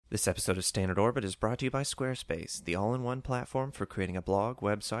This episode of Standard Orbit is brought to you by Squarespace, the all-in-one platform for creating a blog,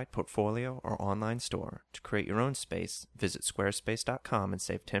 website, portfolio, or online store. To create your own space, visit squarespace.com and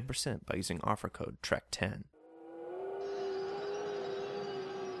save 10% by using offer code TREK10.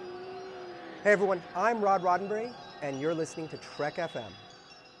 Hey everyone, I'm Rod Roddenberry, and you're listening to Trek FM.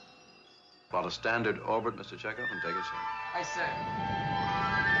 About a standard orbit, Mr. Chekhov, and take us in. I say.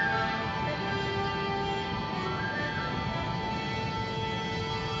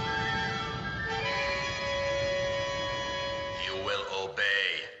 You will obey.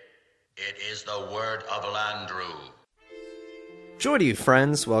 It is the word of Landru. Joy to you,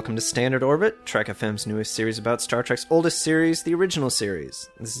 friends. Welcome to Standard Orbit, Trek FM's newest series about Star Trek's oldest series, the original series.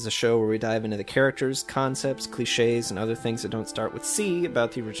 This is a show where we dive into the characters, concepts, cliches, and other things that don't start with C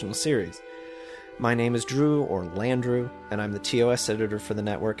about the original series. My name is Drew, or Landru, and I'm the TOS editor for the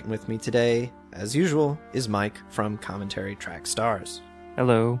network, and with me today, as usual, is Mike from Commentary Track Stars.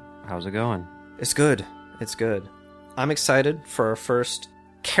 Hello, how's it going? It's good. It's good. I'm excited for our first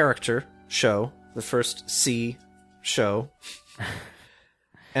character show, the first C show.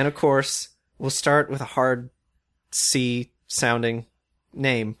 And of course, we'll start with a hard C-sounding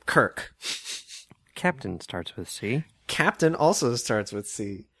name, Kirk. Captain starts with C. Captain also starts with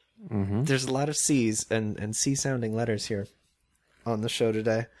C. Mm-hmm. There's a lot of C's and C-sounding letters here on the show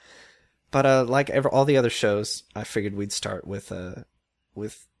today. But like all the other shows, I figured we'd start with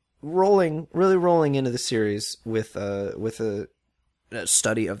rolling into the series with a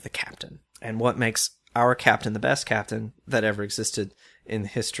study of the captain and what makes our captain the best captain that ever existed in the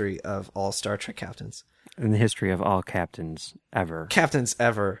history of all Star Trek captains. In the history of all captains ever. Captains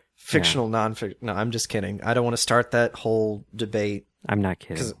ever. Fictional, non-fictional. No, I'm just kidding. I don't want to start that whole debate. I'm not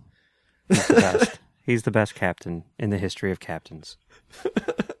kidding. He's the best. He's the best captain in the history of captains.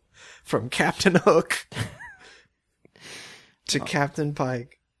 From Captain Hook to Captain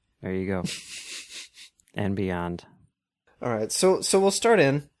Pike. There you go. And beyond. All right, so we'll start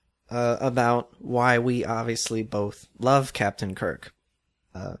in about why we obviously both love Captain Kirk.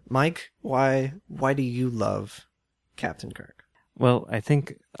 Mike, why do you love Captain Kirk? Well, I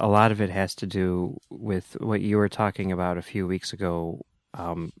think a lot of it has to do with what you were talking about a few weeks ago,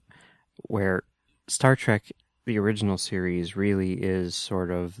 where Star Trek, the original series, really is sort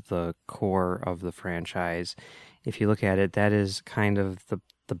of the core of the franchise. If you look at it, that is kind of the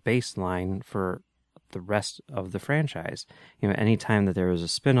baseline for the rest of the franchise. You know, anytime that there was a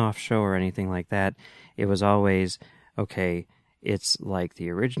spin-off show or anything like that, it was always, okay, it's like the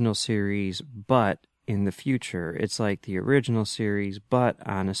original series, but in the future, it's like the original series, but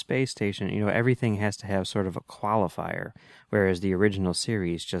on a space station. You know, everything has to have sort of a qualifier, whereas the original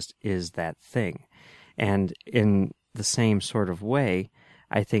series just is that thing. And in the same sort of way,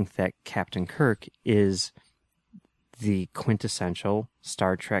 I think that Captain Kirk is the quintessential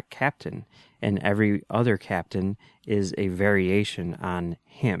Star Trek captain, and every other captain is a variation on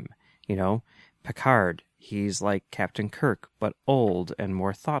him. You know, Picard, he's like Captain Kirk, but old and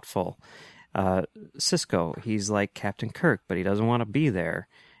more thoughtful. Sisko, he's like Captain Kirk, but he doesn't want to be there,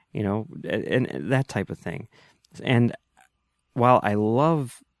 you know, and that type of thing. And while I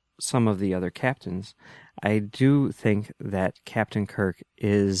love some of the other captains, I do think that Captain Kirk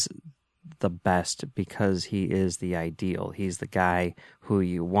is the best because he is the ideal. He's the guy who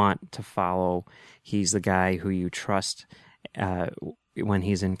you want to follow. He's the guy who you trust when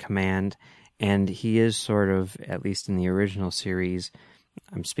he's in command. And he is sort of, at least in the original series,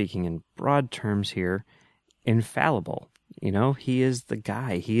 I'm speaking in broad terms here, infallible. You know, he is the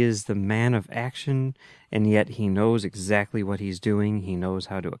guy. He is the man of action, and yet he knows exactly what he's doing. He knows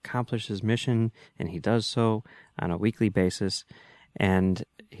how to accomplish his mission, and he does so on a weekly basis, and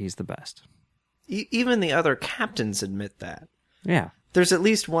he's the best. Even the other captains admit that. Yeah. There's at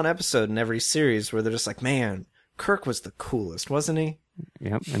least one episode in every series where they're just like, man, Kirk was the coolest, wasn't he?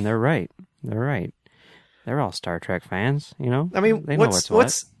 Yep, and they're right. They're right. They're all Star Trek fans, you know? I mean, they know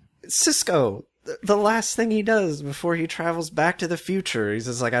what's Sisko? The last thing he does before he travels back to the future, he's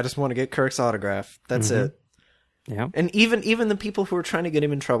just like, I just want to get Kirk's autograph. That's it. Yeah. And even the people who are trying to get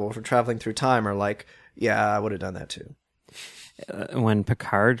him in trouble for traveling through time are like, yeah, I would have done that too. When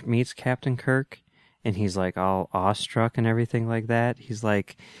Picard meets Captain Kirk, and he's like all awestruck and everything like that, he's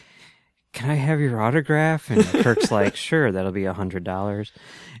like, can I have your autograph? And Kirk's like, sure, that'll be $100.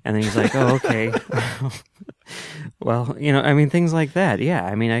 And then he's like, oh, okay. Well, you know, I mean, things like that. Yeah,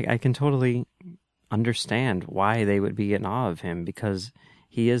 I mean, I can totally understand why they would be in awe of him, because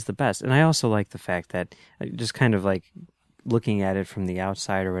he is the best. And I also like the fact that, just kind of like looking at it from the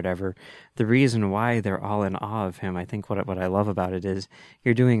outside or whatever, the reason why they're all in awe of him, I think what I love about it is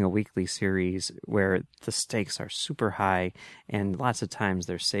you're doing a weekly series where the stakes are super high, and lots of times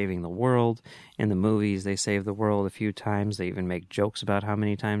they're saving the world. In the movies, they save the world a few times. They even make jokes about how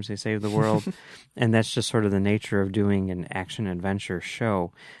many times they save the world. And that's just sort of the nature of doing an action-adventure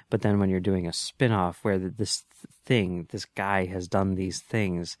show. But then when you're doing a spin-off where this guy has done these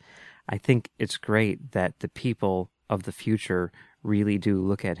things, I think it's great that the people of the future really do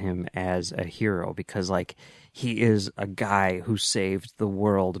look at him as a hero, because like he is a guy who saved the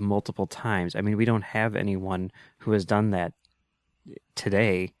world multiple times. I mean, we don't have anyone who has done that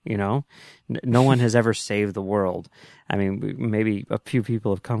today, you know? No one has ever saved the world. I mean, maybe a few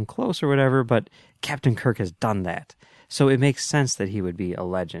people have come close or whatever, but Captain Kirk has done that. So it makes sense that he would be a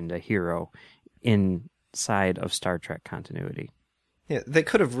legend, a hero inside of Star Trek continuity. Yeah, they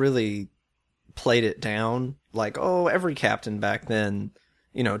could have really played it down like, oh, every captain back then,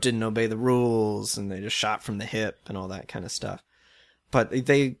 you know, didn't obey the rules and they just shot from the hip and all that kind of stuff. But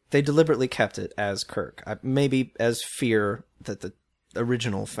they deliberately kept it as Kirk. Maybe as fear that the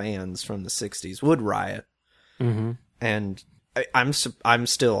original fans from the 60s would riot. Mm-hmm. And I'm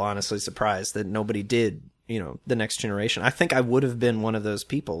still honestly surprised that nobody did, you know, The Next Generation. I think I would have been one of those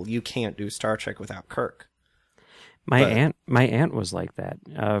people. You can't do Star Trek without Kirk. My aunt was like that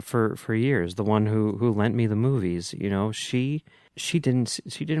for years. The one who lent me the movies, you know, she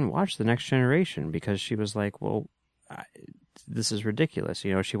didn't watch The Next Generation because she was like, well, this is ridiculous.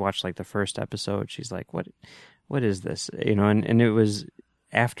 You know, she watched like the first episode. She's like, what is this? You know, and it was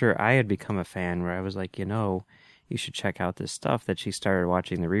after I had become a fan where I was like, you know, you should check out this stuff, that she started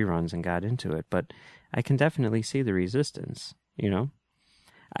watching the reruns and got into it. But I can definitely see the resistance, you know.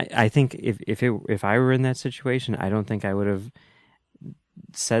 I think if I were in that situation, I don't think I would have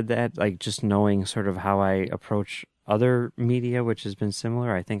said that. Like, just knowing sort of how I approach other media, which has been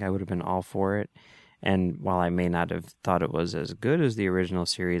similar, I think I would have been all for it. And while I may not have thought it was as good as the original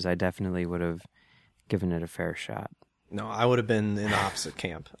series, I definitely would have given it a fair shot. No, I would have been in the opposite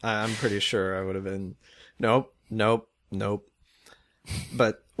camp. I'm pretty sure I would have been, nope.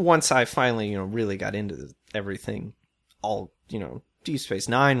 But once I finally, you know, really got into everything, all, you know, Deep Space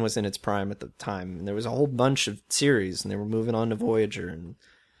Nine was in its prime at the time, and there was a whole bunch of series, and they were moving on to Voyager, and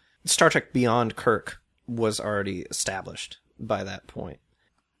Star Trek Beyond Kirk was already established by that point.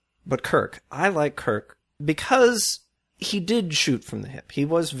 But Kirk, I like Kirk because he did shoot from the hip. He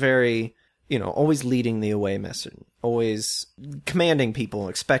was very, you know, always leading the away message, always commanding people,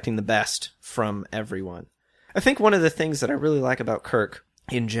 expecting the best from everyone. I think one of the things that I really like about Kirk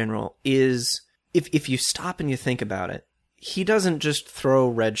in general is if you stop and you think about it, he doesn't just throw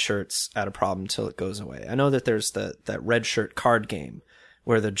red shirts at a problem till it goes away. I know that there's that red shirt card game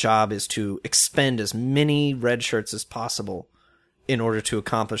where the job is to expend as many red shirts as possible in order to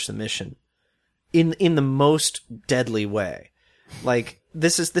accomplish the mission in the most deadly way. Like,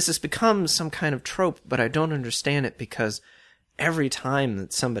 this has become some kind of trope, but I don't understand it, because every time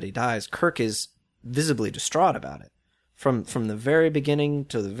that somebody dies, Kirk is visibly distraught about it. From the very beginning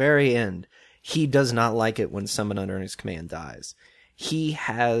to the very end, he does not like it when someone under his command dies. He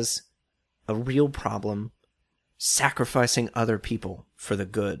has a real problem sacrificing other people for the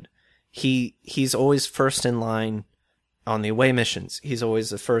good. He's always first in line on the away missions. He's always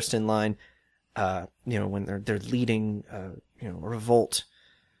the first in line, you know, when they're leading, you know, a revolt.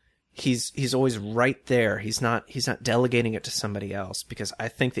 He's always right there. He's not delegating it to somebody else, because I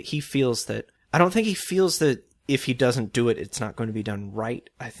think that I don't think he feels that if he doesn't do it, it's not going to be done right.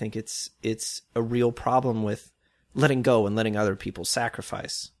 I think it's a real problem with letting go and letting other people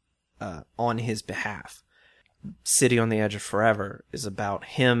sacrifice on his behalf. City on the Edge of Forever is about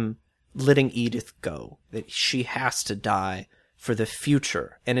him letting Edith go, that she has to die for the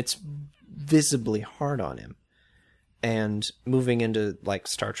future, and it's visibly hard on him. And moving into like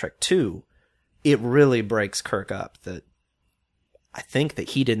Star Trek II, it really breaks Kirk up, that I think that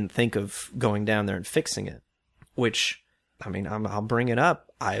he didn't think of going down there and fixing it. Which, I mean, I'll bring it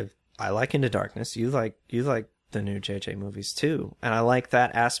up. I like Into Darkness. You like the new JJ movies too, and I like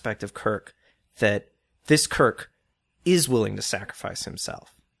that aspect of Kirk, that this Kirk is willing to sacrifice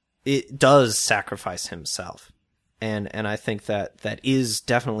himself. It does sacrifice himself, and I think that is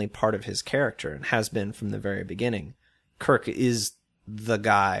definitely part of his character and has been from the very beginning. Kirk is the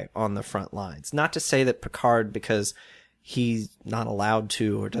guy on the front lines. Not to say that Picard, because he's not allowed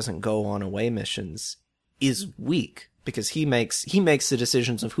to or doesn't go on away missions, is weak, because he makes the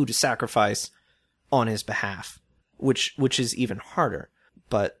decisions of who to sacrifice on his behalf, which is even harder.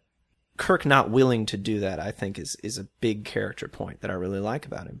 But Kirk not willing to do that, I think, is a big character point that I really like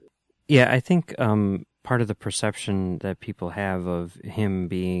about him. Yeah, I think part of the perception that people have of him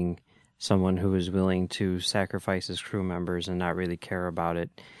being someone who is willing to sacrifice his crew members and not really care about it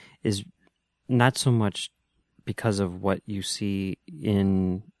is not so much because of what you see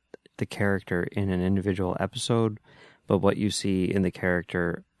in the character in an individual episode, but what you see in the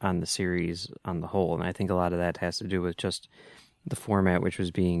character on the series on the whole. And I think a lot of that has to do with just the format which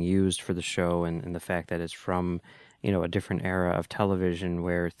was being used for the show, and the fact that it's from, a different era of television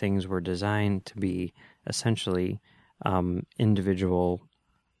where things were designed to be essentially individual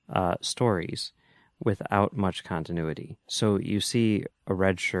stories without much continuity. So you see a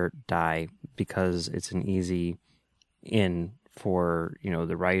red shirt die because it's an easy in for,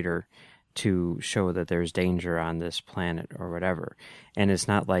 the writer to show that there's danger on this planet or whatever. And it's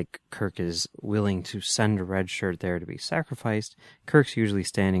not like Kirk is willing to send a red shirt there to be sacrificed. Kirk's usually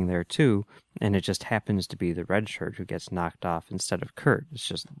standing there too, and it just happens to be the red shirt who gets knocked off instead of Kirk. It's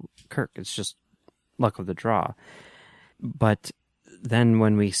just Kirk. It's just luck of the draw. But then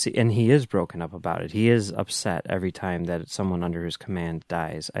when we see, and he is broken up about it, he is upset every time that someone under his command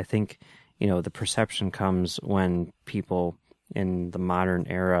dies. I think, the perception comes when people in the modern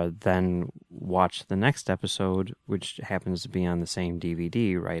era then watch the next episode, which happens to be on the same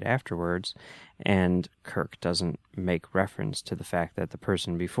DVD right afterwards, and Kirk doesn't make reference to the fact that the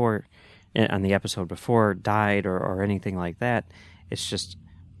person before, on the episode before, died or anything like that. It's just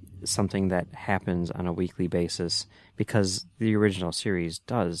something that happens on a weekly basis, because the original series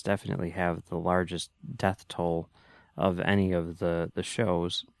does definitely have the largest death toll of any of the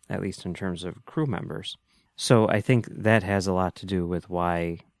shows, at least in terms of crew members. So I think that has a lot to do with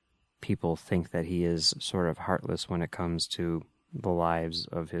why people think that he is sort of heartless when it comes to the lives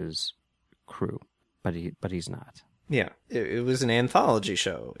of his crew, but he's not. Yeah, it was an anthology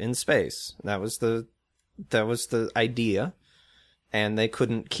show in space. That was the idea, and they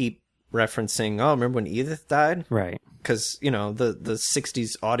couldn't keep referencing, oh, remember when Edith died? Right. Because, the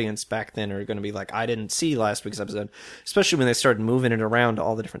 60s audience back then are going to be like, I didn't see last week's episode, especially when they started moving it around to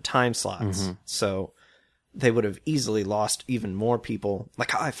all the different time slots. Mm-hmm. So they would have easily lost even more people.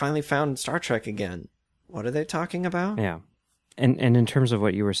 Like, I finally found Star Trek again. What are they talking about? Yeah. And in terms of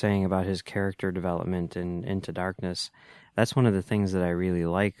what you were saying about his character development in Into Darkness, that's one of the things that I really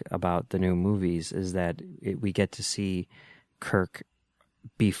like about the new movies, is that we get to see Kirk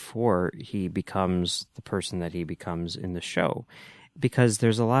before he becomes the person that he becomes in the show. Because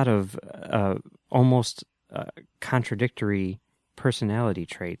there's a lot of almost contradictory personality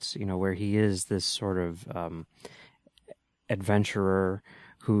traits, where he is this sort of adventurer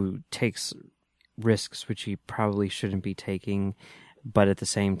who takes risks which he probably shouldn't be taking, but at the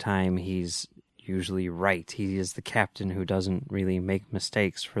same time he's usually right. He is the captain who doesn't really make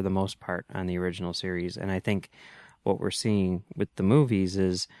mistakes for the most part on the original series. And I think what we're seeing with the movies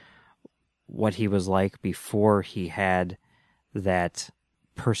is what he was like before he had that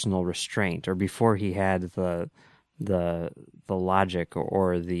personal restraint, or before he had the logic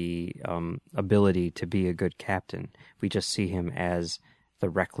or the ability to be a good captain. We just see him as the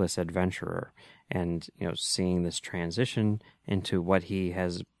reckless adventurer, and seeing this transition into what he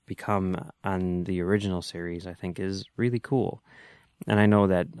has become on the original series, I think is really cool. And I know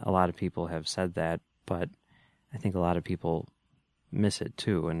that a lot of people have said that, but I think a lot of people miss it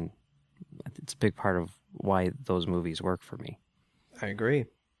too, and it's a big part of why those movies work for me. I agree.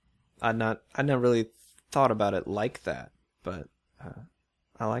 I'd not really thought about it like that, but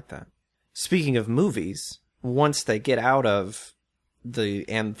I like that. Speaking of movies, once they get out of the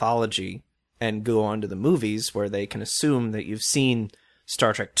anthology and go on to the movies, where they can assume that you've seen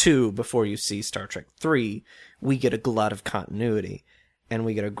Star Trek 2 before you see Star Trek 3, we get a glut of continuity, and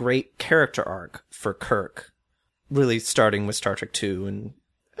we get a great character arc for Kirk, really starting with Star Trek 2, and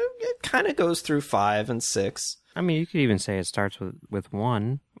it kind of goes through 5 and 6. I mean, you could even say it starts with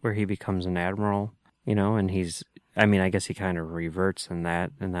 1, where he becomes an admiral, and I guess he kind of reverts in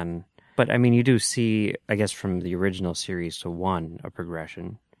that, and then, but I mean, you do see, I guess, from the original series to 1, a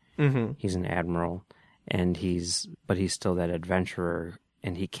progression. Mm-hmm. He's an admiral, and but he's still that adventurer,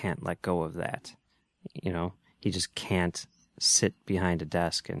 and he can't let go of that. He just can't sit behind a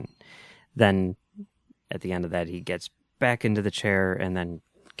desk, and then at the end of that, he gets back into the chair and then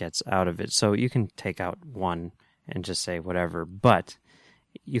gets out of it. So you can take out 1 and just say whatever, but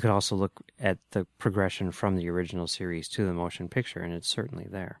you could also look at the progression from the original series to the motion picture, and it's certainly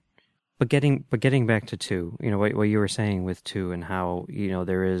there. But getting back to 2, what you were saying with 2, and how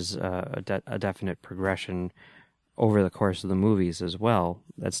there is a definite progression over the course of the movies as well.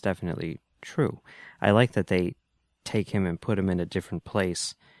 That's definitely true. I like that they take him and put him in a different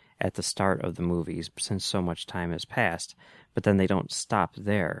place at the start of the movies, since so much time has passed. But then they don't stop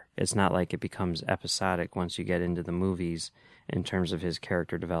there. It's not like it becomes episodic once you get into the movies in terms of his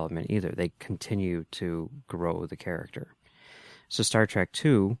character development either. They continue to grow the character. So Star Trek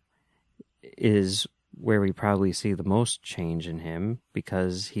II is where we probably see the most change in him,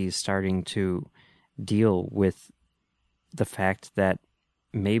 because he's starting to deal with the fact that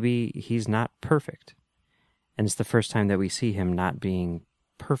maybe he's not perfect. And it's the first time that we see him not being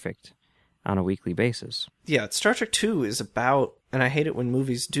perfect on a weekly basis. Yeah, Star Trek II is about, and I hate it when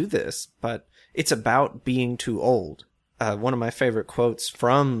movies do this, but it's about being too old. One of my favorite quotes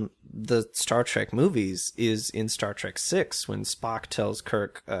from the Star Trek movies is in Star Trek VI, when Spock tells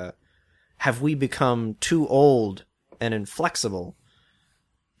Kirk, have we become too old and inflexible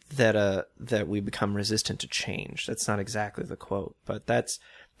that we become resistant to change? That's not exactly the quote, but that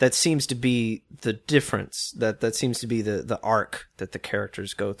seems to be the difference. That seems to be the arc that the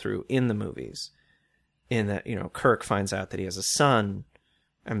characters go through in the movies. In that, Kirk finds out that he has a son,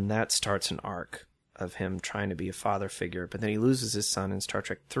 and that starts an arc of him trying to be a father figure. But then he loses his son in Star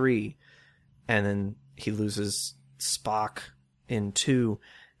Trek 3, and then he loses Spock in 2,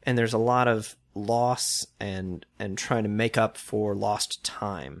 and there's a lot of loss and trying to make up for lost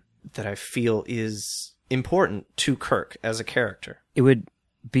time that I feel is important to Kirk as a character. It would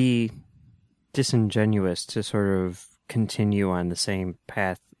be disingenuous to sort of continue on the same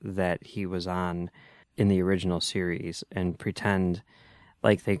path that he was on in the original series and pretend,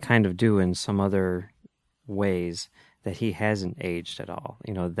 like they kind of do in some other ways, that he hasn't aged at all.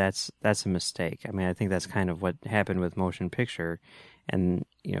 That's a mistake. I mean, I think that's kind of what happened with motion picture, and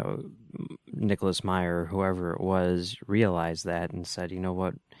Nicholas Meyer, whoever it was, realized that and said, you know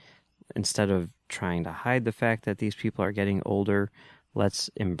what, instead of trying to hide the fact that these people are getting older, let's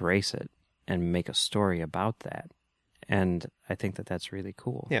embrace it and make a story about that. And I think that that's really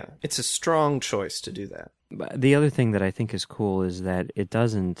cool. Yeah, it's a strong choice to do that. But the other thing that I think is cool is that it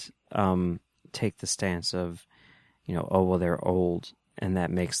doesn't take the stance of, oh, well, they're old and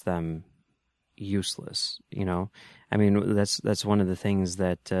that makes them useless. I mean, that's one of the things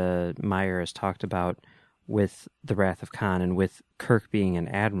that Meyer has talked about with The Wrath of Khan and with Kirk being an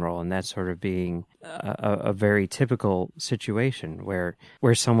admiral, and that sort of being a very typical situation where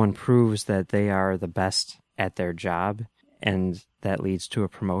someone proves that they are the best at their job, and that leads to a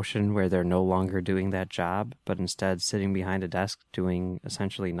promotion where they're no longer doing that job, but instead sitting behind a desk doing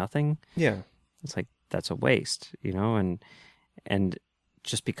essentially nothing. Yeah. It's like, that's a waste, and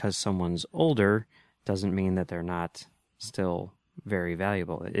just because someone's older doesn't mean that they're not still very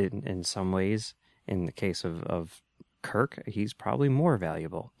valuable. In some ways, in the case of Kirk, he's probably more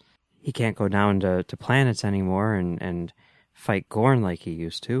valuable. He can't go down to planets anymore and fight Gorn like he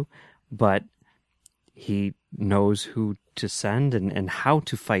used to, but he knows who to send and how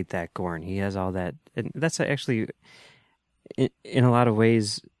to fight that Gorn. He has all that. And that's actually, in a lot of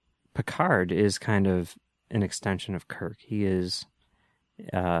ways, Picard is kind of an extension of Kirk. He is,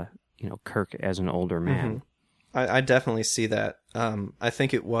 Kirk as an older man. Mm-hmm. I definitely see that. I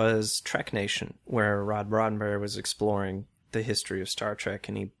think it was Trek Nation where Rod Roddenberry was exploring the history of Star Trek,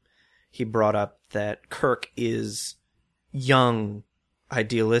 and he brought up that Kirk is young,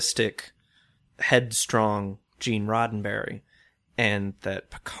 idealistic, headstrong Gene Roddenberry, and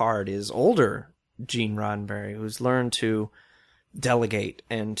that Picard is older Gene Roddenberry, who's learned to delegate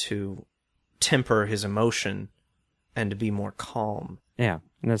and to temper his emotion and to be more calm. Yeah,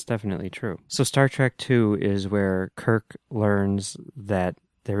 and that's definitely true. So Star Trek II is where Kirk learns that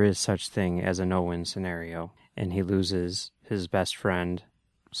there is such thing as a no-win scenario, and he loses his best friend,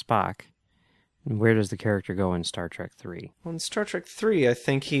 Spock. And where does the character go in Star Trek III? Well, in Star Trek III, I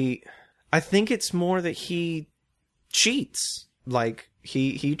think it's more that he cheats. Like,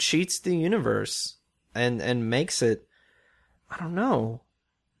 he cheats the universe and makes it, I don't know.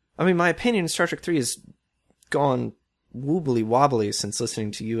 I mean, my opinion in Star Trek III has gone wobbly wobbly since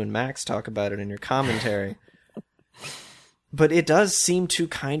listening to you and Max talk about it in your commentary. But it does seem to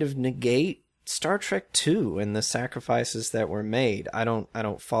kind of negate Star Trek II and the sacrifices that were made. I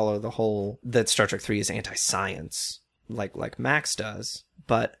don't follow the whole that Star Trek III is anti-science like Max does,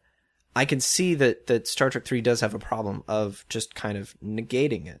 but I can see that Star Trek III does have a problem of just kind of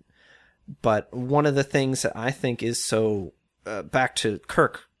negating it. But one of the things that I think is so back to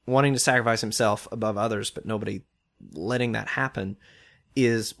Kirk wanting to sacrifice himself above others, but nobody letting that happen,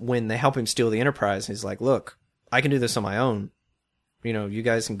 is when they help him steal the Enterprise. He's like, look, I can do this on my own. You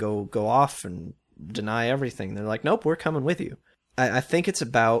guys can go off and deny everything. They're like, nope, we're coming with you. I think it's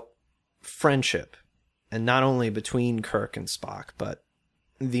about friendship, and not only between Kirk and Spock, but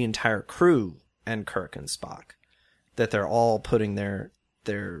the entire crew and Kirk and Spock, that they're all putting their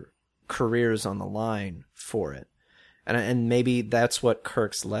their careers on the line for it. And maybe that's what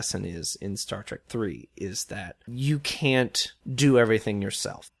Kirk's lesson is in Star Trek 3, is that you can't do everything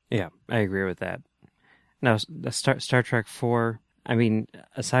yourself. Yeah, I agree with that. Now, Star Trek 4, I mean,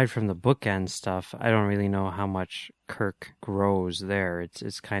 aside from the bookend stuff, I don't really know how much Kirk grows there.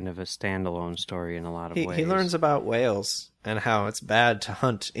 It's kind of a standalone story in a lot of ways. He learns about whales and how it's bad to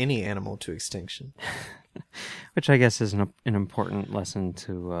hunt any animal to extinction. Which I guess is an important lesson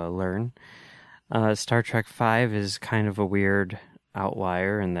to learn. Star Trek 5 is kind of a weird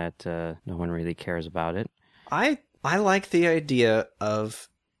outlier in that no one really cares about it. I like the idea of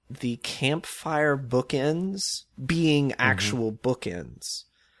the campfire bookends being actual bookends.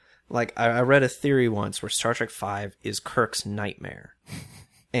 Like, I read a theory once where Star Trek 5 is Kirk's nightmare.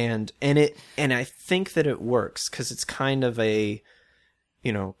 and I think that it works, because it's kind of a,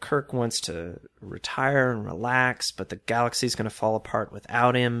 you know, Kirk wants to retire and relax, but the galaxy's going to fall apart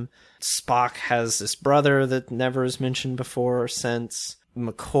without him. Spock has this brother that never is mentioned before or since.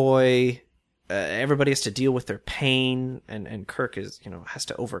 McCoy, everybody has to deal with their pain, and Kirk is, you know, has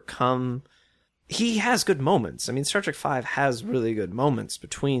to overcome. He has good moments. I mean, Star Trek 5 has really good moments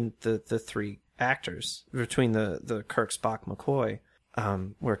between the three actors, between the Kirk, Spock, McCoy,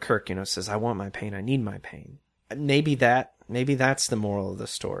 where Kirk, you know, says, I want my pain, I need my pain. Maybe that's the moral of the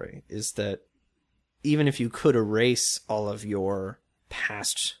story, is that even if you could erase all of your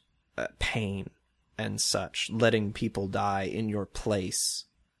past pain and such, letting people die in your place,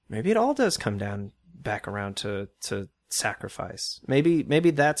 maybe it all does come down back around to sacrifice.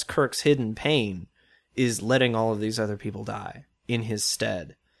 Maybe that's Kirk's hidden pain, is letting all of these other people die in his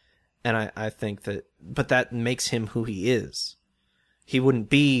stead. And I think but that makes him who he is. He wouldn't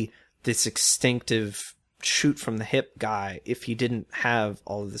be this instinctive shoot from the hip guy if he didn't have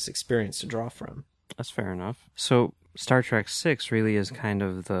all of this experience to draw from. That's fair enough. So Star Trek 6 really is kind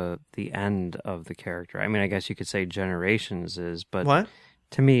of the end of the character. I mean, I guess you could say Generations is, but what?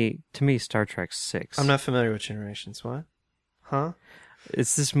 To me, Star Trek 6. I'm not familiar with Generations. What? Huh?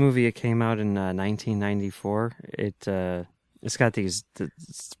 It's this movie. It came out in 1994. It's got these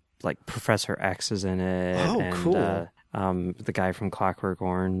like Professor X is in it. Oh, and, cool. The guy from Clockwork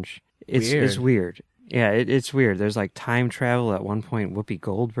Orange. It's weird. Yeah, it's weird. There's like time travel. At one point, Whoopi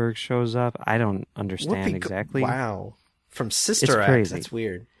Goldberg shows up. I don't understand exactly. Wow. From Sister Act. Crazy. That's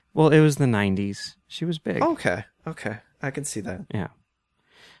weird. Well, it was the 90s. She was big. Okay. I can see that. Yeah.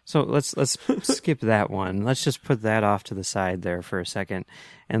 So let's skip that one. Let's just put that off to the side there for a second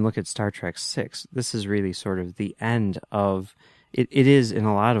and look at Star Trek 6. This is really sort of the end of it. It is, in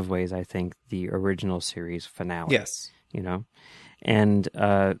a lot of ways, I think, the original series finale. Yes. You know? And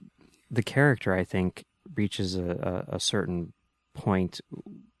the character, I think, reaches a certain point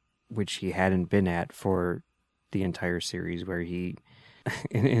which he hadn't been at for the entire series, where he,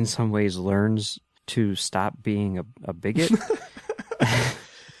 in some ways, learns to stop being a bigot.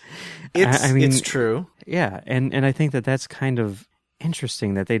 It's true. Yeah, and I think that's kind of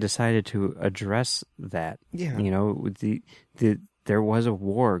interesting that they decided to address that. Yeah. You know, there was a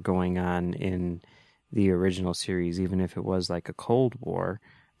war going on in the original series, even if it was like a Cold War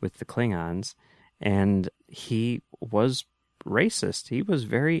with the Klingons, and he was racist. He was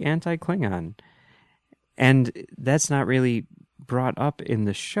very anti-Klingon. And that's not really brought up in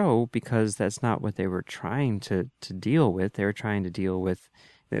the show, because that's not what they were trying to deal with. They were trying to deal with,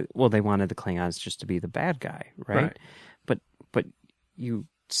 well, they wanted the Klingons just to be the bad guy, right? But you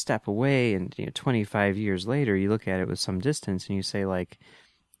step away, and 25 years later, you look at it with some distance, and you say, like,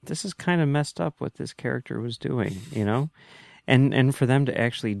 this is kind of messed up what this character was doing, And for them to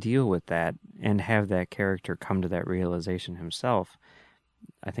actually deal with that and have that character come to that realization himself,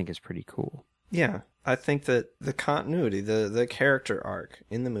 I think is pretty cool. Yeah, I think that the continuity, the character arc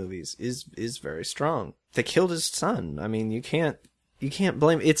in the movies is very strong. They killed his son. I mean, you can't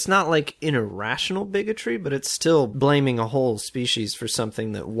blame. It's not like an irrational bigotry, but it's still blaming a whole species for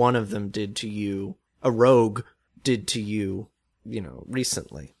something that one of them did to you, a rogue did to you,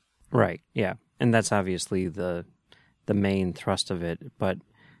 recently. Right. Yeah, and that's obviously the main thrust of it, but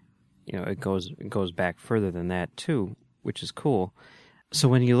it goes back further than that too, which is cool. So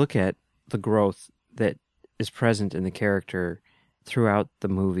when you look at the growth that is present in the character throughout the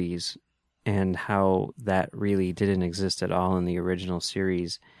movies and how that really didn't exist at all in the original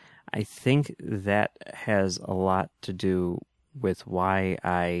series, I think that has a lot to do with why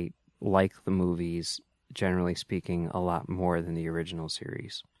I like the movies, generally speaking, a lot more than the original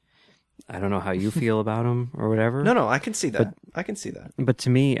series. I don't know how you feel about them or whatever. No, I can see that. I can see that. But to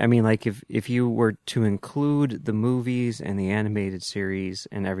me, I mean, like if you were to include the movies and the animated series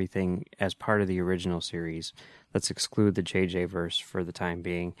and everything as part of the original series, let's exclude the JJ verse for the time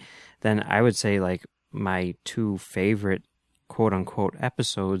being, then I would say like my two favorite quote unquote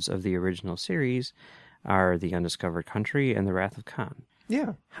episodes of the original series are The Undiscovered Country and The Wrath of Khan.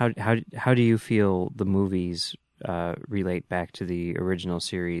 Yeah. How do you feel the movies relate back to the original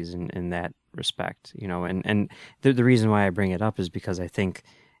series in that respect? You know, and the reason why I bring it up is because I think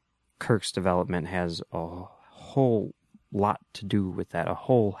Kirk's development has a whole lot to do with that, a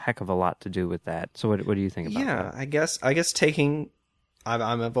whole heck of a lot to do with that. So what do you think about that? Yeah, I guess taking...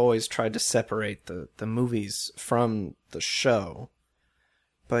 I've always tried to separate the movies from the show.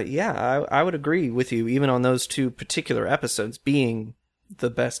 But yeah, I would agree with you, even on those two particular episodes being the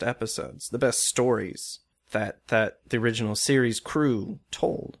best episodes, the best stories that the original series crew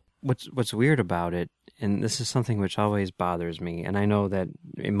told. What's weird about it, and this is something which always bothers me, and I know that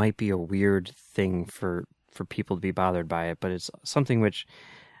it might be a weird thing for people to be bothered by it, but it's something which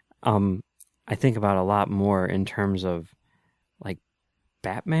I think about a lot more in terms of like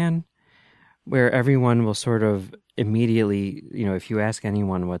Batman, where everyone will sort of immediately, you know, if you ask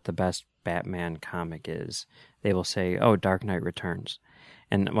anyone what the best Batman comic is, they will say, oh, Dark Knight Returns.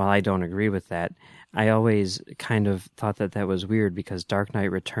 And while I don't agree with that, I always kind of thought that was weird because Dark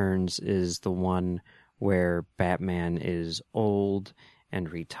Knight Returns is the one where Batman is old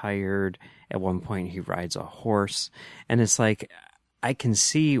and retired. At one point he rides a horse. And it's like, I can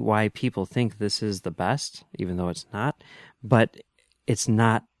see why people think this is the best, even though it's not. But it's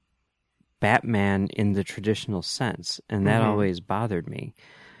not Batman in the traditional sense, and that always bothered me.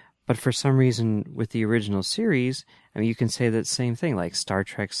 But for some reason, with the original series, I mean, you can say that same thing, like Star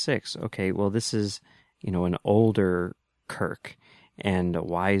Trek VI. Okay, well, this is, you know, an older Kirk and a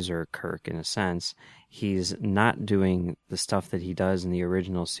wiser Kirk in a sense. He's not doing the stuff that he does in the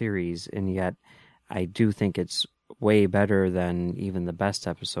original series, and yet I do think it's way better than even the best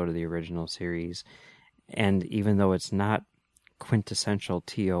episode of the original series. And even though it's not quintessential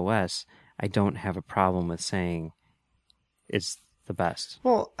TOS, I don't have a problem with saying it's the best.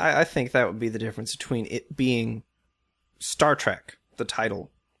 Well, I think that would be the difference between it being Star Trek, the title,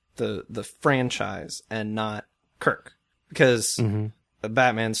 the franchise, and not Kirk. Because a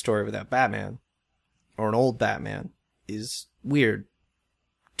Batman story without Batman, or an old Batman, is weird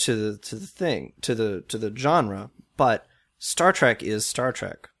to the genre. But Star Trek is Star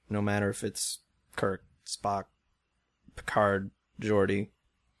Trek, no matter if it's Kirk, Spock, Picard, Geordi,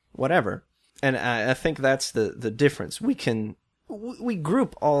 whatever. And I think that's the difference. We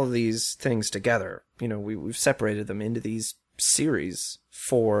group all of these things together. You know, we've separated them into these series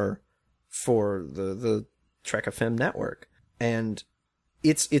for the Trek FM network. And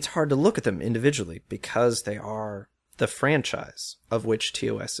it's hard to look at them individually because they are the franchise of which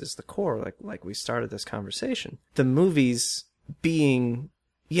TOS is the core, like we started this conversation. The movies being,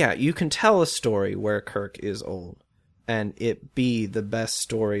 yeah, you can tell a story where Kirk is old and it be the best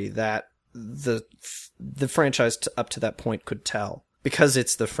story that the franchise up to that point could tell, because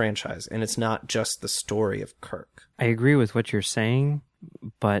it's the franchise and it's not just the story of Kirk. I agree with what you're saying,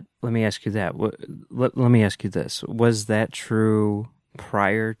 but let me ask you that. Let me ask you this. Was that true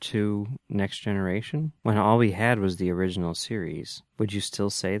prior to Next Generation? When all we had was the original series, would you still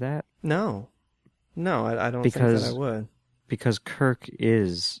say that? No, I don't think that I would. Because Kirk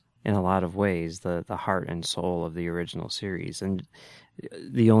is, in a lot of ways, the heart and soul of the original series. And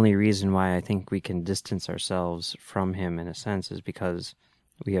the only reason why I think we can distance ourselves from him, in a sense, is because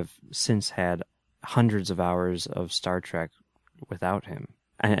we have since had hundreds of hours of Star Trek without him.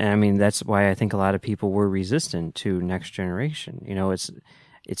 And I mean, that's why I think a lot of people were resistant to Next Generation. You know,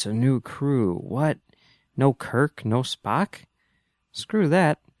 it's a new crew. What? No Kirk? No Spock? Screw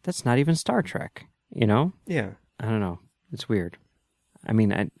that. That's not even Star Trek, you know? Yeah. I don't know. It's weird. I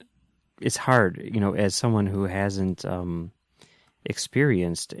mean, it's hard, you know, as someone who hasn't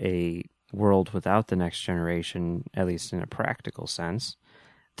experienced a world without the Next Generation, at least in a practical sense,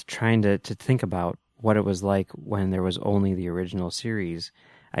 trying to think about what it was like when there was only the original series.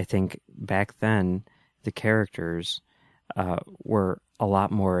 I think back then the characters were a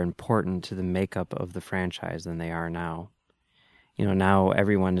lot more important to the makeup of the franchise than they are now. You know, now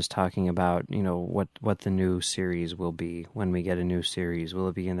everyone is talking about, you know, what the new series will be when we get a new series. Will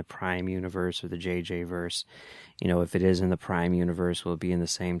it be in the Prime universe or the JJ verse? You know, if it is in the Prime universe, will it be in the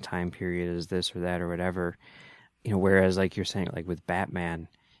same time period as this or that or whatever? You know, whereas like you're saying, like with Batman,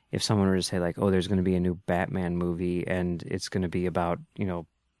 if someone were to say like, oh, there's going to be a new Batman movie and it's going to be about, you know,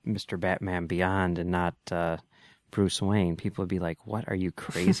 Mr. Batman Beyond and not Bruce Wayne, people would be like, what, are you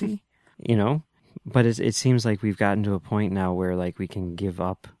crazy? you know. But it seems like we've gotten to a point now where like we can give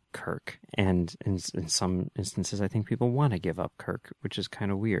up Kirk, and in some instances, I think people want to give up Kirk, which is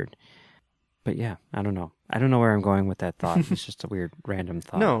kind of weird. But yeah, I don't know. I don't know where I'm going with that thought. It's just a weird, random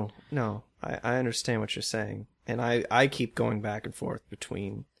thought. No, I understand what you're saying, and I keep going back and forth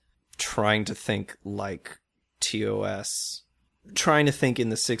between trying to think like TOS, trying to think in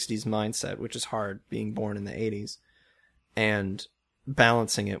the 60s mindset, which is hard being born in the 80s, and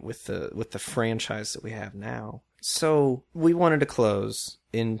balancing it with the franchise that we have now. So we wanted to close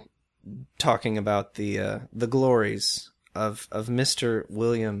in talking about the glories of Mr.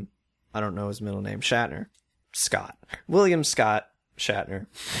 William, I don't know his middle name, Shatner. William Scott Shatner.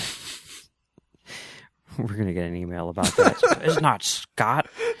 We're going to get an email about that. It's not Scott.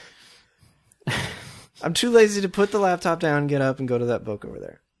 I'm too lazy to put the laptop down, get up, and go to that book over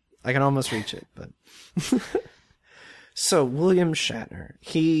there. I can almost reach it, but... So, William Shatner.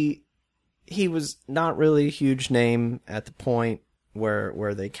 He was not really a huge name at the point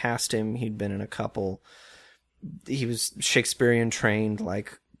where they cast him. He'd been in a couple. He was Shakespearean trained,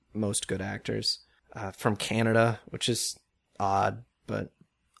 like most good actors. From Canada, which is odd, but...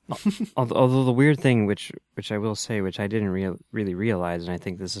 Although the weird thing, which I will say, which I didn't really realize, and I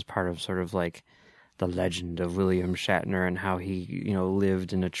think this is part of sort of like the legend of William Shatner and how he,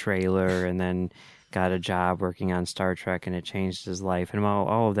 lived in a trailer and then got a job working on Star Trek and it changed his life. And while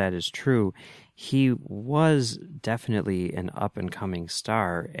all of that is true, he was definitely an up-and-coming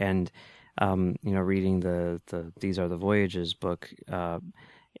star. And, reading the These Are the Voyages book,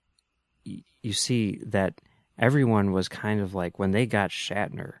 you see that everyone was kind of like, when they got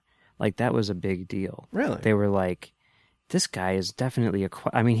Shatner, like that was a big deal. Really? They were like, this guy is definitely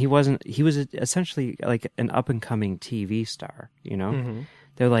he was essentially like an up-and-coming TV star, Mm-hmm.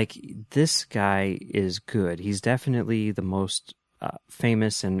 They're like, this guy is good. He's definitely the most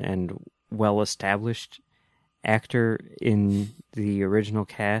famous and well-established actor in the original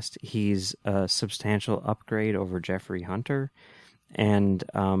cast. He's a substantial upgrade over Jeffrey Hunter. And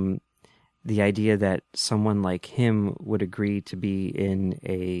the idea that someone like him would agree to be in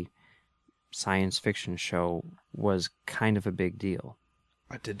a science fiction show was kind of a big deal.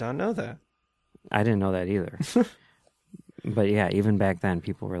 I did not know that. I didn't know that either. But yeah, even back then,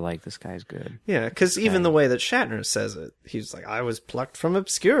 people were like, this guy's good. Yeah, because even the way that Shatner says it, he's like, I was plucked from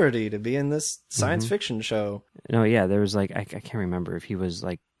obscurity to be in this science fiction show. No, yeah, there was like, I can't remember if he was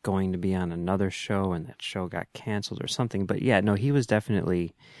like going to be on another show and that show got canceled or something. But yeah, no, he was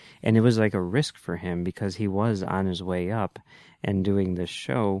definitely, and it was like a risk for him because he was on his way up, and doing this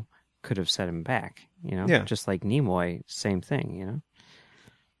show could have set him back, Yeah. Just like Nimoy, same thing,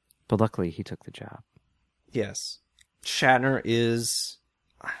 But luckily he took the job. Yes. Shatner is...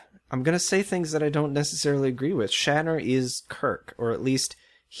 I'm going to say things that I don't necessarily agree with. Shatner is Kirk, or at least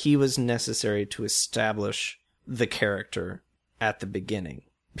he was necessary to establish the character at the beginning.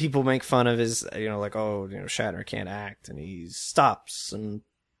 People make fun of his, Shatner can't act, and he stops and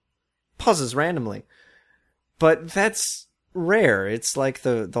pauses randomly. But that's rare. It's like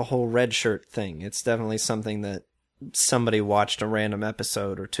the whole red shirt thing. It's definitely something that somebody watched a random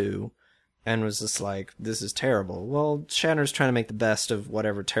episode or two and was just like, this is terrible. Well, Shatner's trying to make the best of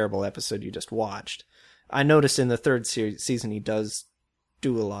whatever terrible episode you just watched. I noticed in the third season he does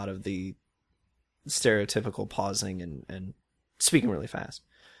do a lot of the stereotypical pausing and speaking really fast.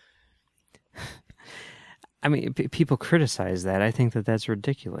 I mean, people criticize that. I think that that's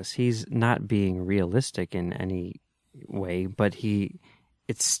ridiculous. He's not being realistic in any way, but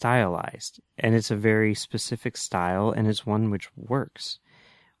it's stylized, and it's a very specific style, and it's one which works.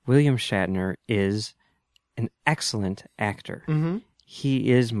 William Shatner is an excellent actor. Mm-hmm.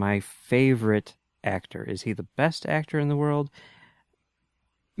 He is my favorite actor. Is he the best actor in the world?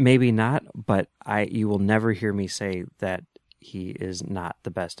 Maybe not, but you will never hear me say that he is not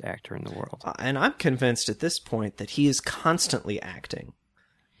the best actor in the world. And I'm convinced at this point that he is constantly acting.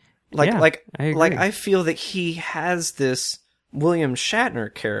 I agree. I feel that he has this William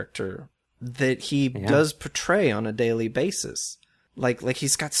Shatner character that he does portray on a daily basis. Like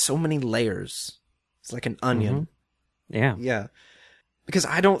he's got so many layers. It's like an onion. Mm-hmm. Yeah. Yeah. Because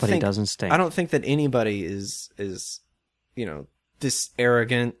I don't think he doesn't stink. I don't think that anybody is this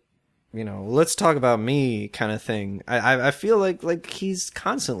arrogant, let's talk about me kind of thing. I feel like he's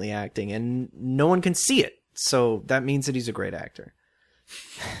constantly acting and no one can see it. So that means that he's a great actor.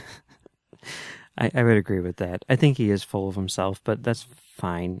 I would agree with that. I think he is full of himself, but that's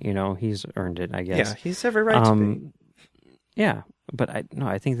fine. He's earned it, I guess. Yeah, he's every right to be. Yeah, but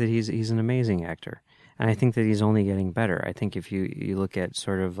I think that he's an amazing actor, and I think that he's only getting better. I think if you look at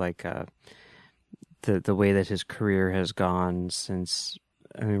sort of like the way that his career has gone since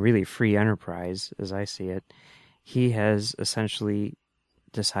really free enterprise, as I see it, he has essentially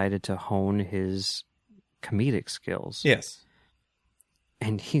decided to hone his comedic skills. Yes.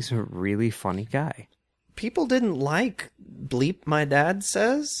 And he's a really funny guy. People didn't like Bleep My Dad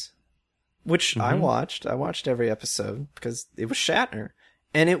Says, which I watched. I watched every episode because it was Shatner.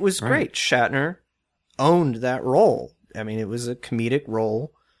 And it was great. Shatner owned that role. I mean, it was a comedic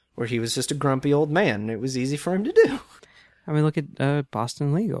role where he was just a grumpy old man, and it was easy for him to do. I mean, look at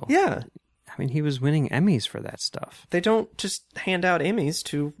Boston Legal. Yeah. I mean, he was winning Emmys for that stuff. They don't just hand out Emmys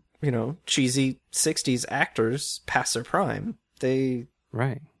to, cheesy 60s actors past their prime. He's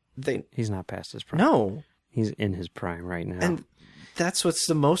not past his prime. No. He's in his prime right now. And that's what's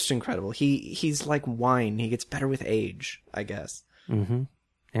the most incredible. He's like wine. He gets better with age, I guess. Mm-hmm.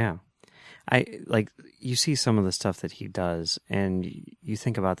 Yeah. You see some of the stuff that he does, and you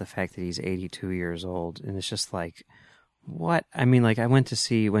think about the fact that he's 82 years old, and it's just like, what? I mean, I went to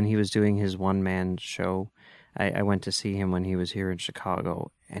see when he was doing his one-man show, I went to see him when he was here in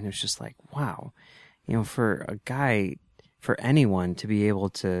Chicago, and it was just like, wow. For a guy, for anyone to be able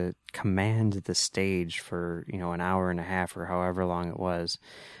to command the stage for, an hour and a half or however long it was,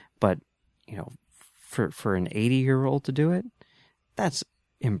 but, for an 80-year-old to do it, that's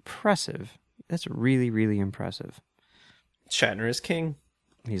impressive. That's really, really impressive. Shatner is king.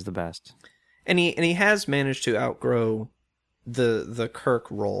 He's the best. And he has managed to outgrow the Kirk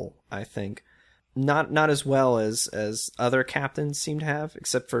role, I think. Not as well as other captains seem to have,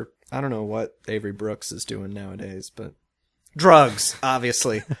 except for, I don't know what Avery Brooks is doing nowadays, but drugs,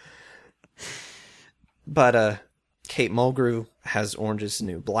 obviously. But Kate Mulgrew has Orange Is the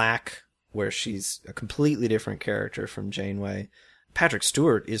New Black, where she's a completely different character from Janeway. Patrick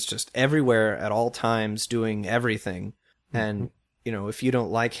Stewart is just everywhere at all times doing everything. And, if you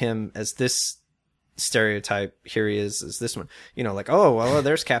don't like him as this stereotype, here he is as this one. Oh, well,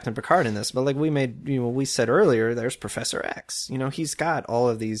 there's Captain Picard in this. But we said earlier, there's Professor X. He's got all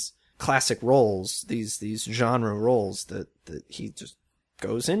of these classic roles, these genre roles that he just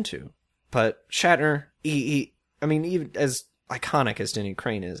goes into. But Shatner, even as iconic as Denny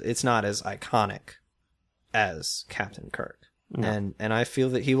Crane is, it's not as iconic as Captain Kirk. No. And I feel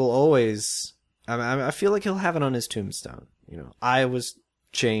that he will always... I feel like he'll have it on his tombstone. I was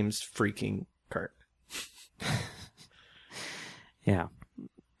James freaking Kirk. Yeah.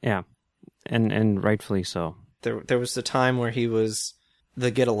 And rightfully so. There was the time where he was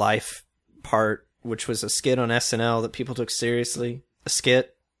the Get a Life part, which was a skit on SNL that people took seriously. A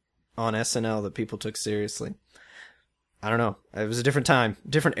skit on SNL that people took seriously. I don't know. It was a different time,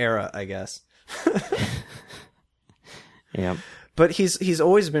 different era, I guess. Yeah. But he's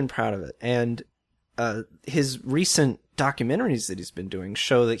always been proud of it. And his recent documentaries that he's been doing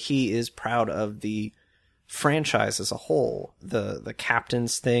show that he is proud of the franchise as a whole. The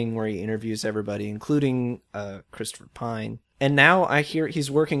Captain's thing where he interviews everybody, including Christopher Pine. And now I hear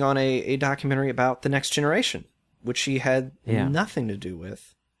he's working on a documentary about The Next Generation, which he had nothing to do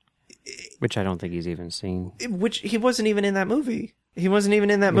with. Which I don't think he's even seen. Which he wasn't even in that movie. He wasn't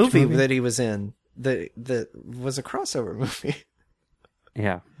even in that movie that he was in. That was a crossover movie.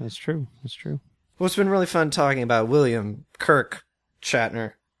 Yeah, that's true. That's true. Well, it's been really fun talking about William Kirk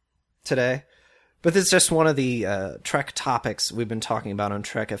Shatner today. But this is just one of the Trek topics we've been talking about on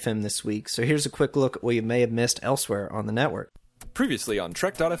Trek FM this week. So here's a quick look at what you may have missed elsewhere on the network. Previously on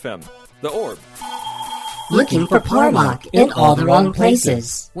Trek.fm, The Orb. Looking for Parlock in all the wrong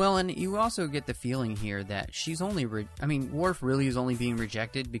places. Well, and you also get the feeling here that she's only... Worf really is only being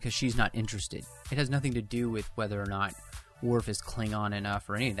rejected because she's not interested. It has nothing to do with whether or not Worf is Klingon enough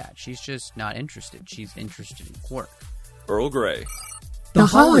or any of that. She's just not interested. She's interested in Quark. Earl Grey. The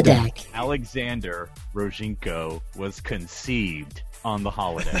holodeck. Alexander Rozhenko was conceived on the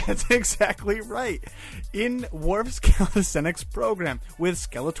holodeck. That's exactly right. In Worf's calisthenics program, with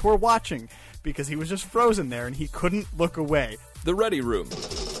Skeletor watching, because he was just frozen there and he couldn't look away. The Ready Room.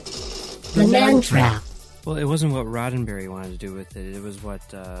 The Man Trap. Well, it wasn't what Roddenberry wanted to do with it. It was what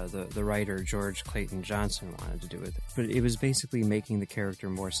the writer George Clayton Johnson wanted to do with it. But it was basically making the character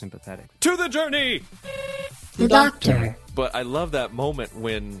more sympathetic. To the Journey! The Doctor. But I love that moment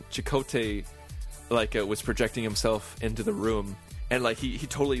when Chakotay was projecting himself into the room, and he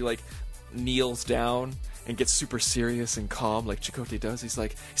totally kneels down and gets super serious and calm like Chakotay does. He's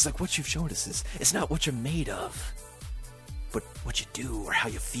like, what you've shown us is it's not what you're made of, but what you do or how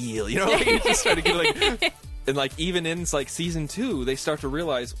you feel. He's just trying to get and even in season 2, they start to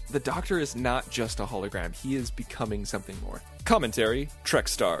realize the Doctor is not just a hologram. He is becoming something more. Commentary: Trek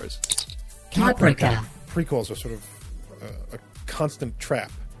stars. Caprica. Prequels are sort of a constant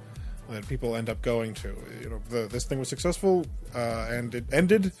trap that people end up going to. This thing was successful and it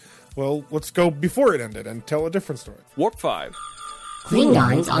ended. Well, let's go before it ended and tell a different story. Warp 5.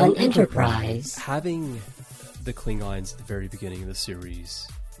 Klingons on Enterprise. Having the Klingons at the very beginning of the series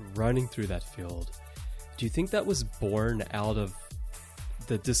running through that field, do you think that was born out of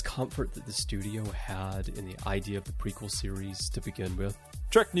the discomfort that the studio had in the idea of the prequel series to begin with?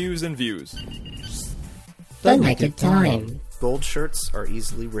 Trek news and views. The Naked Time. Gold shirts are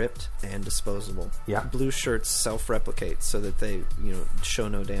easily ripped and disposable. Yeah. Blue shirts self-replicate so that they, show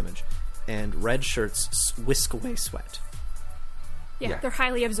no damage. And red shirts whisk away sweat. Yeah, they're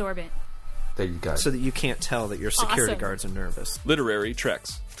highly absorbent. There you go. So that you can't tell that your security Awesome. guards are nervous. Literary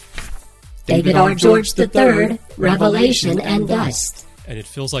Treks. David R. George III, Revelation and Dust. And it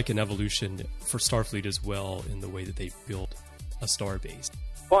feels like an evolution for Starfleet as well in the way that they built a starbase.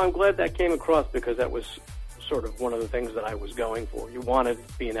 Well, I'm glad that came across because that was sort of one of the things that I was going for. You wanted it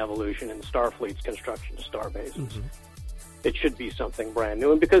to be an evolution in Starfleet's construction of starbases. Mm-hmm. It should be something brand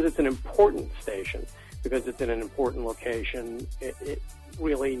new. And because it's an important station, because it's in an important location, it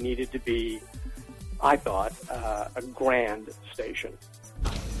really needed to be, I thought, a grand station.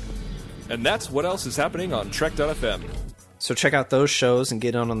 And that's what else is happening on Trek.fm. So check out those shows and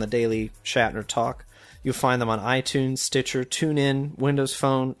get on the daily Shatner Talk. You'll find them on iTunes, Stitcher, TuneIn, Windows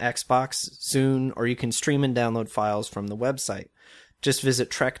Phone, Xbox, Zune, or you can stream and download files from the website. Just visit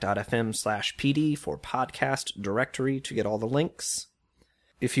trek.fm/pd for podcast directory to get all the links.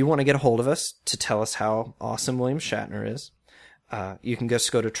 If you want to get a hold of us to tell us how awesome William Shatner is, you can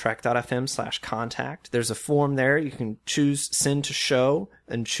just go to trek.fm/contact. There's a form there. You can choose send to show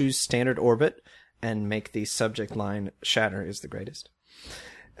and choose standard orbit and make the subject line Shatner is the greatest.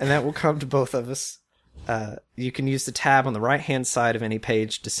 And that will come to both of us. You can use the tab on the right-hand side of any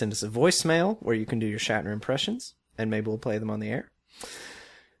page to send us a voicemail where you can do your Shatner impressions, and maybe we'll play them on the air.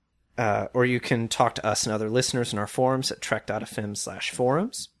 Or you can talk to us and other listeners in our forums at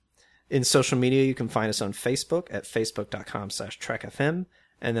trek.fm/forums. In social media, you can find us on Facebook at facebook.com/trekfm,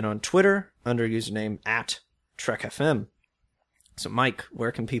 and then on Twitter under username @trekfm. So, Mike,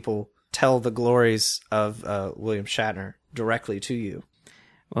 where can people tell the glories of William Shatner directly to you?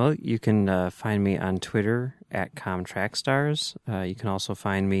 Well, you can find me on Twitter at ComTrackStars. You can also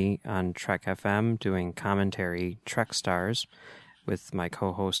find me on Trek FM doing commentary Trek Stars with my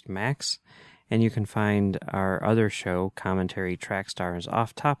co-host Max. And you can find our other show, Commentary Track Stars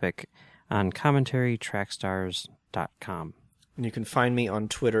Off Topic, on commentarytrackstars.com. And you can find me on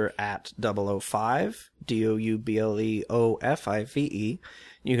Twitter at 005, DOUBLEOFIVE.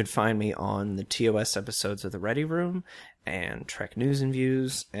 You can find me on the TOS episodes of The Ready Room and Trek News and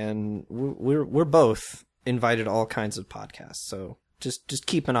Views, and we're both invited to all kinds of podcasts, so just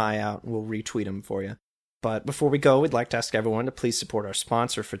keep an eye out, and we'll retweet them for you. But before we go, we'd like to ask everyone to please support our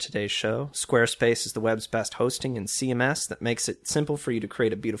sponsor for today's show. Squarespace is the web's best hosting and CMS that makes it simple for you to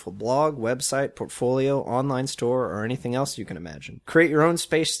create a beautiful blog, website, portfolio, online store, or anything else you can imagine. Create your own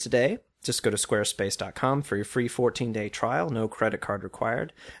space today. Just go to squarespace.com for your free 14-day trial, no credit card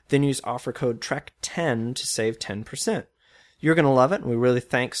required. Then use offer code TREK10 to save 10%. You're going to love it, and we really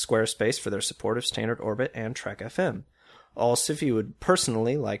thank Squarespace for their support of Standard Orbit and Trek FM. Also, if you would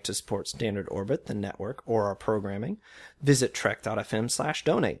personally like to support Standard Orbit, the network, or our programming, visit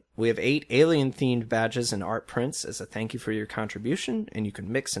trek.fm/donate. We have 8 alien-themed badges and art prints as a thank you for your contribution, and you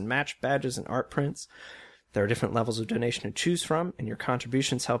can mix and match badges and art prints. There are different levels of donation to choose from, and your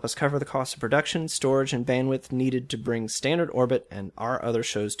contributions help us cover the cost of production, storage, and bandwidth needed to bring Standard Orbit and our other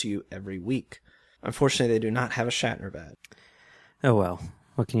shows to you every week. Unfortunately, they do not have a Shatner badge. Oh well,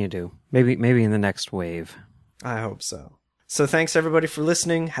 what can you do? Maybe in the next wave. I hope so. So thanks everybody for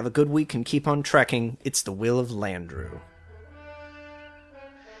listening. Have a good week and keep on trekking. It's the Will of Landru.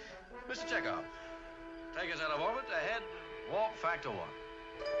 Mr. Chekhov, take us out of orbit ahead, warp factor 1.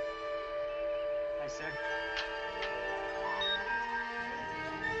 Hi, sir.